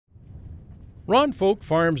Ron Folk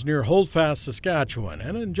farms near Holdfast, Saskatchewan,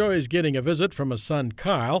 and enjoys getting a visit from his son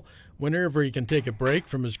Kyle whenever he can take a break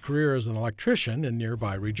from his career as an electrician in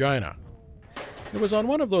nearby Regina. It was on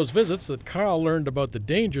one of those visits that Kyle learned about the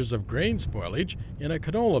dangers of grain spoilage in a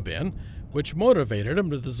canola bin, which motivated him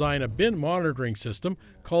to design a bin monitoring system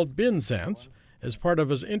called BinSense as part of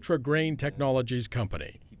his IntraGrain Technologies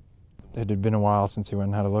company. It had been a while since he went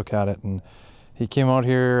and had a look at it, and he came out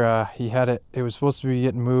here. He had it. It was supposed to be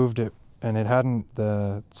getting moved, and it hadn't.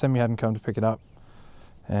 The semi hadn't come to pick it up,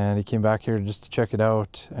 and he came back here just to check it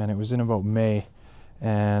out. And it was in about May,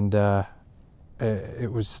 and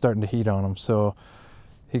it was starting to heat on him. So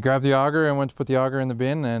he grabbed the auger and went to put the auger in the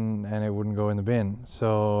bin, and it wouldn't go in the bin.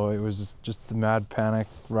 So it was just the mad panic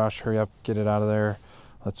rush. Hurry up, get it out of there.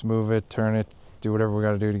 Let's move it, turn it, do whatever we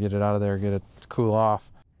got to do to get it out of there, get it to cool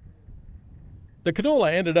off. The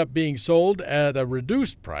canola ended up being sold at a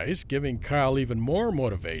reduced price, giving Kyle even more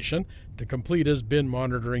motivation to complete his bin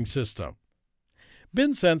monitoring system.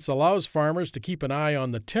 BinSense allows farmers to keep an eye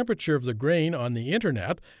on the temperature of the grain on the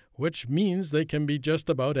internet, which means they can be just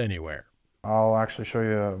about anywhere. I'll actually show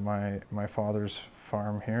you my father's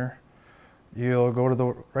farm here. You'll go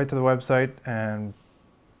right to the website and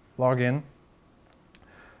log in.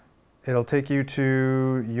 It'll take you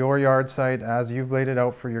to your yard site as you've laid it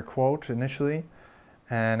out for your quote initially,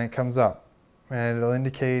 and it comes up. And it'll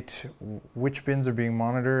indicate which bins are being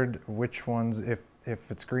monitored, which ones, if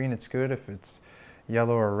it's green, it's good. If it's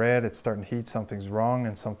yellow or red, it's starting to heat, something's wrong,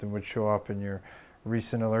 and something would show up in your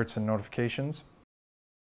recent alerts and notifications.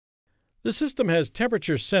 The system has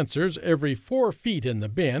temperature sensors every 4 feet in the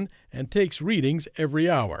bin and takes readings every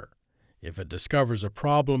hour. If it discovers a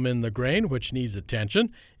problem in the grain which needs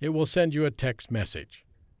attention, it will send you a text message.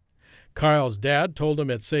 Kyle's dad told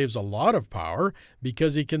him it saves a lot of power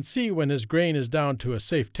because he can see when his grain is down to a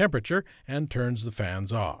safe temperature and turns the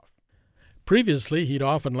fans off. Previously, he'd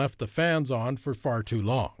often left the fans on for far too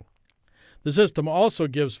long. The system also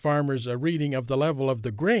gives farmers a reading of the level of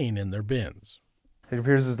the grain in their bins. It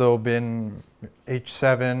appears as though bin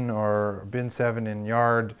H7 or bin 7 in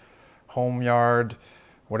yard, home yard,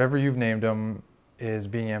 whatever you've named them, is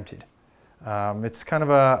being emptied. It's kind of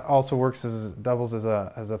also doubles as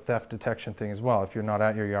a theft detection thing as well. If you're not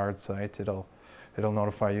at your yard site, it'll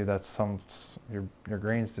notify you that your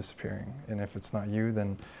grain's disappearing. And if it's not you,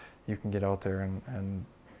 then you can get out there and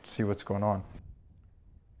see what's going on.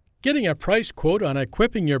 Getting a price quote on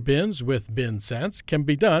equipping your bins with BinSense can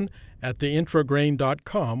be done at the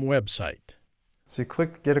IntraGrain.com website. So you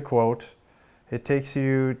click Get a Quote. It takes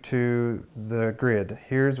you to the grid.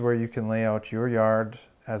 Here's where you can lay out your yard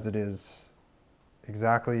as it is,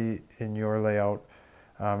 exactly in your layout.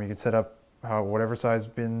 You can set up whatever size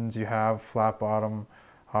bins you have, flat bottom,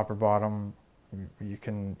 hopper bottom. You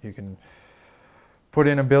can put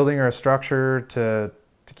in a building or a structure to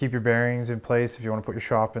keep your bearings in place if you want to put your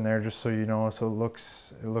shop in there, just so you know, so it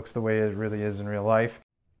looks the way it really is in real life.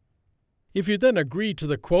 If you then agree to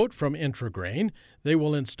the quote from IntraGrain, they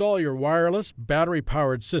will install your wireless,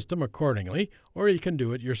 battery-powered system accordingly, or you can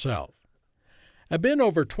do it yourself. A bin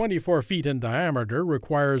over 24 feet in diameter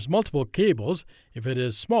requires multiple cables. If it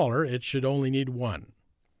is smaller, it should only need one.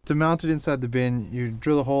 To mount it inside the bin, you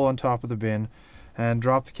drill a hole on top of the bin and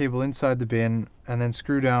drop the cable inside the bin, and then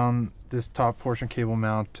screw down this top portion cable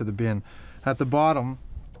mount to the bin. At the bottom,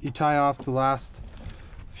 you tie off the last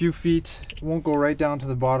few feet. It won't go right down to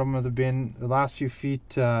the bottom of the bin. The last few feet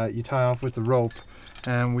you tie off with the rope,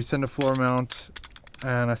 and we send a floor mount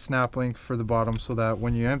and a snap link for the bottom so that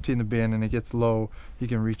when you empty in the bin and it gets low, you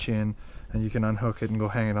can reach in and you can unhook it and go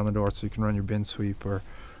hang it on the door, so you can run your bin sweep or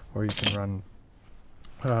you can run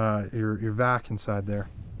your vac inside there.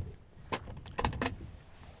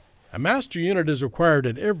 A master unit is required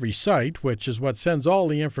at every site, which is what sends all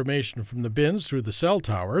the information from the bins through the cell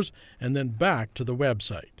towers and then back to the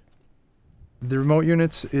website. The remote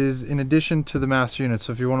units is in addition to the master unit.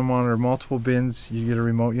 So if you want to monitor multiple bins, you get a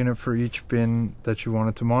remote unit for each bin that you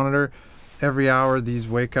wanted to monitor. Every hour these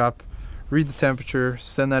wake up, read the temperature,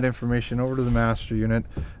 send that information over to the master unit,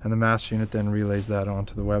 and the master unit then relays that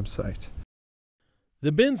onto the website.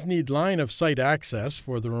 The bins need line-of-sight access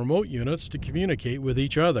for the remote units to communicate with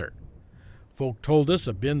each other. Folk told us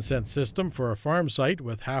a BinSense system for a farm site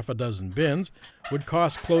with half a dozen bins would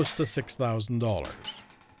cost close to $6,000.